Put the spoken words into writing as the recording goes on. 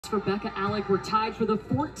For Becca Alec, we're tied for the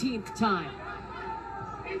 14th time.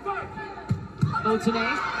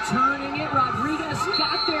 Otene turning it. Rodriguez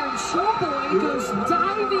got there, and Choboy goes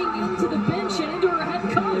diving into the bench and into her head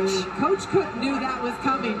coach. Coach Cook knew that was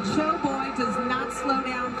coming. Choboy does not slow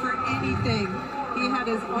down for anything. He had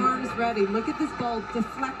his arms ready. Look at this ball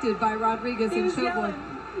deflected by Rodriguez and Choboy.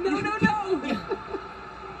 No, no, no!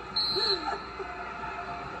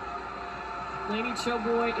 Laney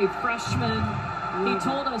Choboy, a freshman. He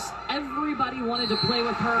told us everybody wanted to play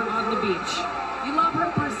with her on the beach. You love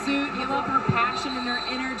her pursuit, you love her passion and her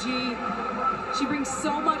energy. She brings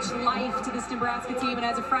so much life to this Nebraska team, and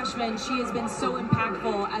as a freshman, she has been so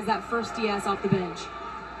impactful as that first DS off the bench.